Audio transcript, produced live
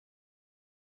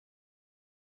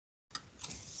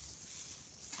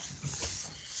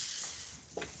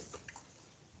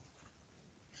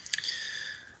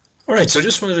All right, so I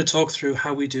just wanted to talk through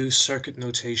how we do circuit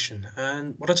notation.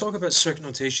 And what I talk about circuit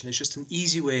notation is just an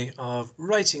easy way of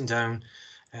writing down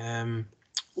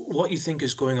what you think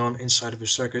is going on inside of a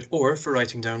circuit, or for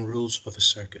writing down rules of a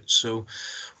circuit. So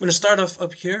I'm going to start off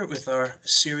up here with our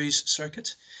series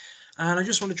circuit. And I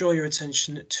just want to draw your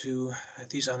attention to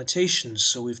these annotations.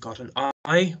 So we've got an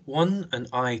I1, an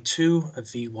I2, a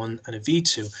V1, and a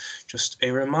V2. Just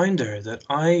a reminder that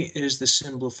I is the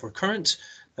symbol for current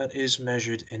that is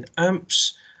measured in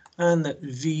amps, and that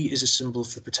V is a symbol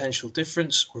for potential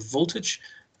difference or voltage,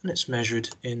 and it's measured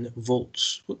in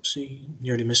volts. Whoopsie,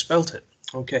 nearly misspelled it.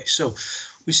 Okay, so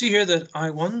we see here that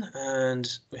I1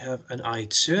 and we have an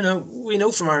I2. Now, we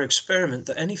know from our experiment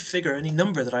that any figure, any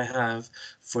number that I have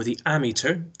for the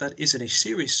ammeter that is in a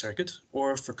series circuit,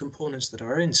 or for components that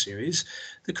are in series,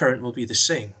 the current will be the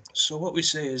same. So what we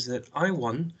say is that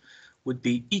I1 would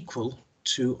be equal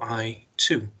to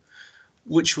I2,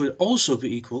 which would also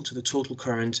be equal to the total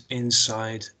current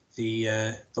inside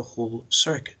the whole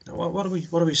circuit. Now, what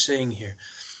are we saying here?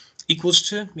 Equals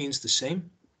to means the same,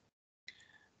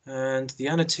 and the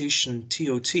annotation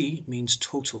TOT means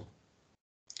total.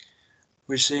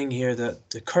 We're saying here that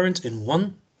the current in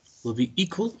 1 will be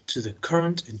equal to the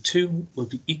current in 2 will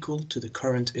be equal to the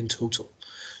current in total.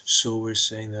 So we're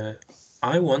saying that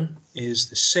I1 is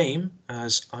the same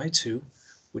as I2,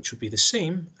 which would be the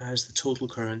same as the total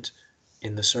current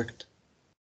in the circuit.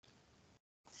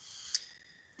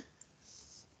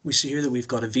 We see here that we've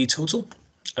got a V total,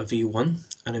 a V1,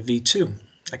 and a V2.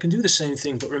 I can do the same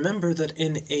thing, but remember that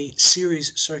in a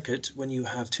series circuit, when you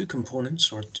have two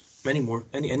components or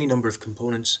any number of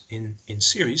components in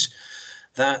series,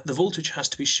 that the voltage has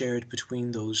to be shared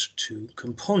between those two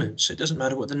components. It doesn't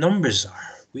matter what the numbers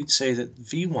are. We'd say that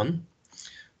V1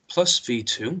 plus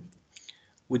V2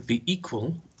 would be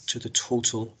equal to the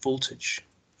total voltage,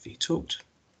 V total.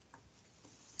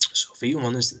 So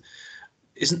V1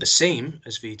 isn't the same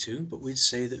as V2, but we'd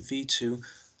say that V2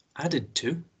 added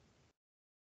to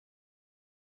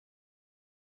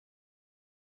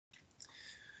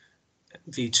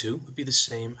V2 would be the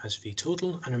same as V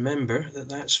total, and remember that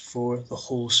that's for the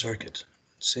whole circuit.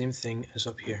 Same thing as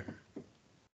up here.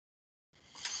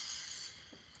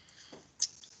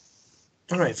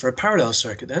 All right, for a parallel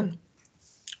circuit then,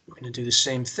 we're going to do the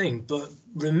same thing, but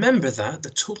remember that the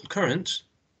total current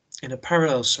in a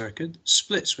parallel circuit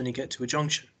splits when you get to a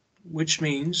junction, which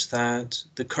means that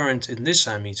the current in this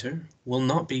ammeter will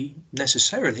not be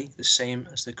necessarily the same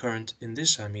as the current in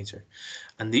this ammeter,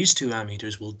 and these two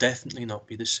ammeters will definitely not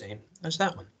be the same as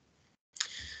that one.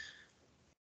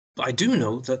 But I do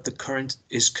know that the current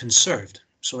is conserved,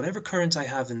 so whatever current I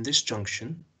have in this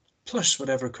junction plus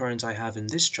whatever current I have in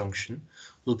this junction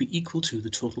will be equal to the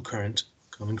total current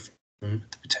coming from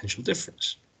the potential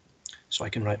difference. So I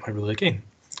can write my rule again.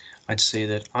 I'd say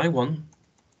that I1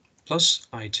 plus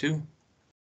I2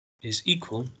 is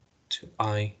equal to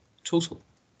I total.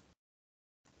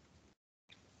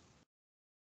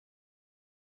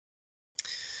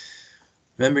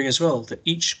 Remembering as well that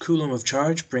each coulomb of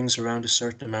charge brings around a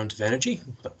certain amount of energy,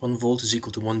 that 1 volt is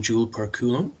equal to 1 joule per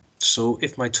coulomb. So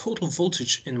if my total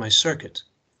voltage in my circuit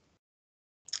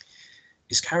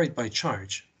is carried by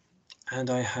charge, and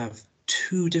I have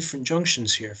two different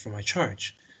junctions here for my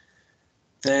charge,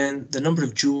 then the number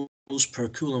of joules per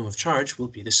coulomb of charge will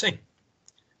be the same.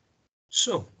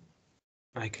 So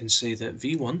I can say that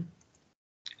V1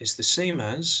 is the same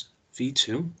as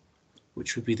V2,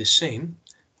 which would be the same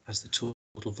as the total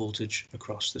voltage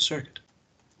across the circuit.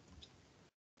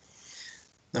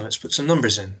 Now let's put some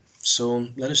numbers in. So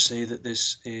let us say that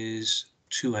this is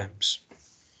 2 amps.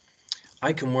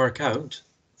 I can work out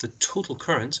the total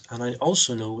current, and I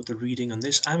also know what the reading on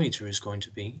this ammeter is going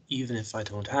to be, even if I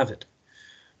don't have it,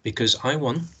 because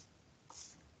I1,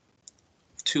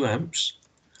 2 amps,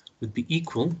 would be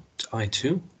equal to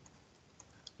I2,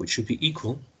 which would be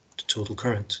equal to total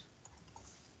current.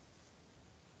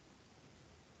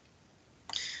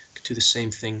 Do the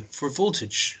same thing for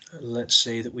voltage. Let's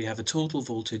say that we have a total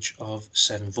voltage of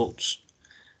 7 volts,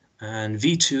 and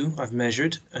V2 I've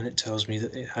measured and it tells me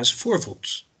that it has 4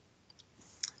 volts.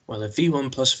 Well, if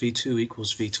V1 plus V2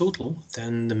 equals V total,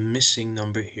 then the missing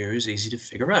number here is easy to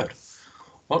figure out.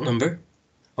 What number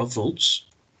of volts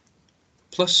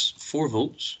plus 4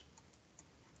 volts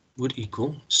would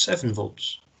equal 7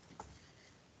 volts?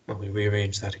 Well, we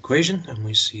rearrange that equation and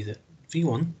we see that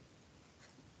V1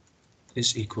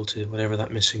 is equal to whatever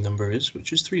that missing number is,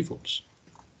 which is 3 volts.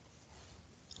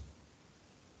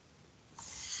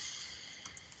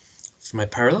 For my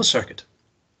parallel circuit,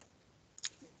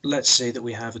 let's say that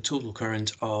we have a total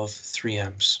current of 3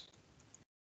 amps.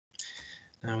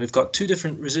 Now we've got two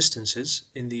different resistances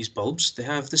in these bulbs. They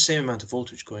have the same amount of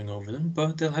voltage going over them,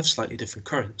 but they'll have slightly different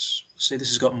currents. Say this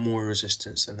has got more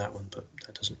resistance than that one, but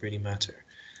that doesn't really matter.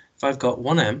 If I've got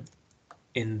 1 amp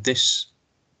in this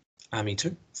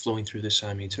ammeter, flowing through this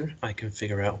ammeter, I can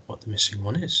figure out what the missing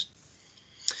one is.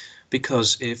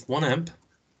 Because if 1 amp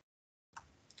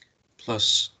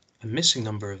plus a missing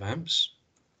number of amps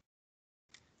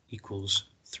equals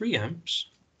 3 amps,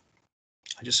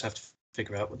 I just have to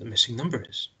figure out what the missing number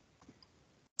is.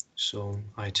 So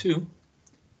I2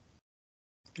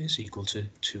 is equal to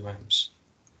 2 amps,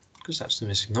 because that's the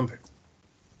missing number.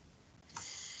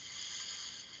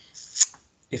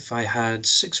 If I had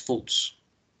 6 volts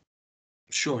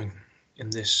showing in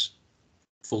this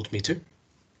voltmeter,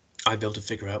 I'd be able to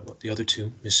figure out what the other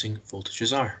two missing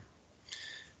voltages are.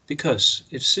 Because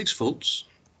if 6 volts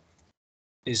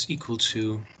is equal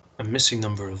to a missing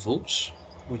number of volts,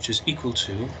 which is equal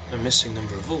to a missing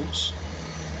number of volts,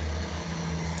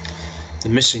 the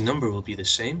missing number will be the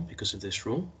same because of this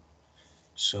rule.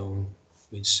 So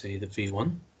we'd say that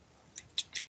V1,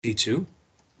 V2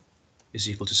 is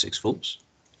equal to 6 volts,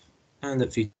 and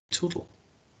that V total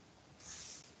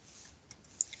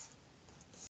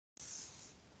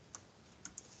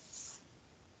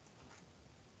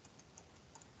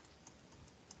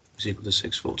is equal to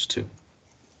 6 volts too.